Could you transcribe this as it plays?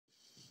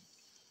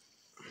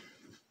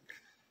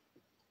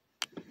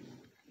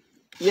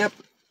Yep.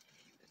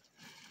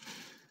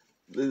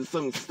 There's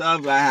some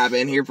stuff I have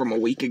in here from a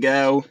week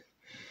ago.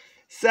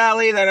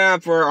 Sadly, they're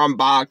not for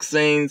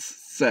unboxings,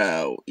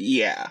 so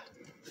yeah.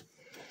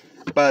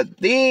 But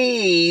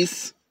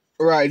these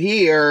right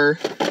here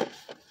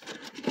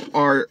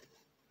are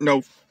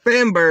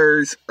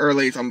November's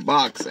earliest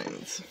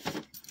unboxings.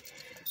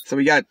 So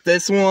we got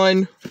this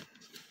one.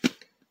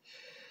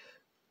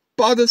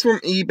 Bought this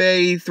from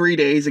eBay 3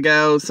 days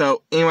ago.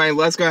 So anyway,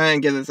 let's go ahead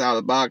and get this out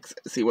of the box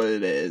and see what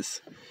it is.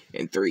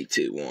 In 3,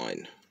 2,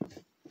 1.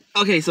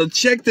 Okay, so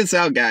check this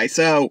out, guys.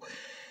 So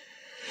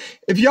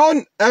if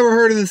y'all ever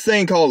heard of this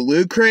thing called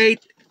Loot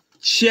Crate,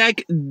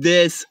 check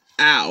this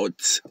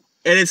out.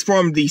 And it's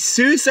from the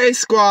Suicide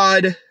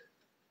Squad.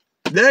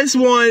 This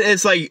one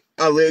is like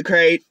a Loot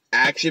Crate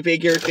action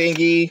figure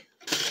thingy.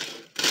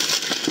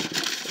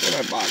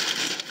 Where'd my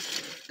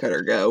box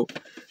cutter go?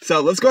 So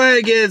let's go ahead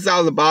and get this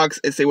out of the box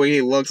and see what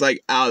he looks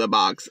like out of the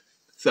box.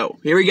 So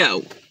here we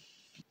go.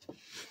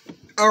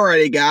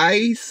 Alrighty,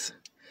 guys.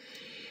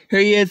 Here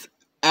he is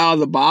out of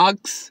the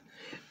box.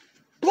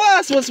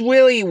 Plus, what's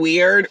really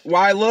weird,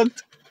 while I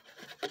looked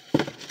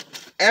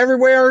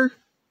everywhere,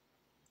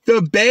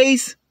 the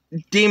base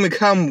didn't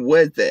come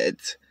with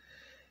it.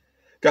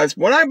 Guys,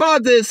 when I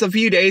bought this a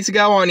few days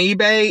ago on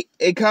eBay,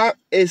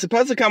 it's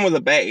supposed to come with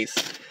a base.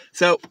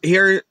 So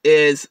here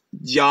is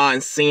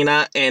John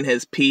Cena and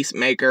his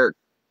Peacemaker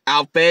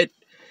outfit.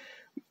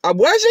 I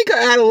wish I could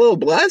add a little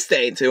blood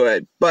stain to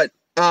it. But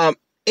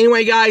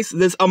anyway, guys,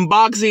 this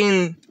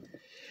unboxing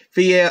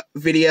video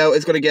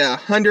is going to get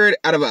 100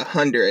 out of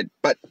 100.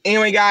 But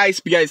anyway, guys,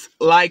 if you guys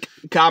like,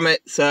 comment,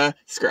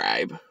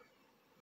 subscribe.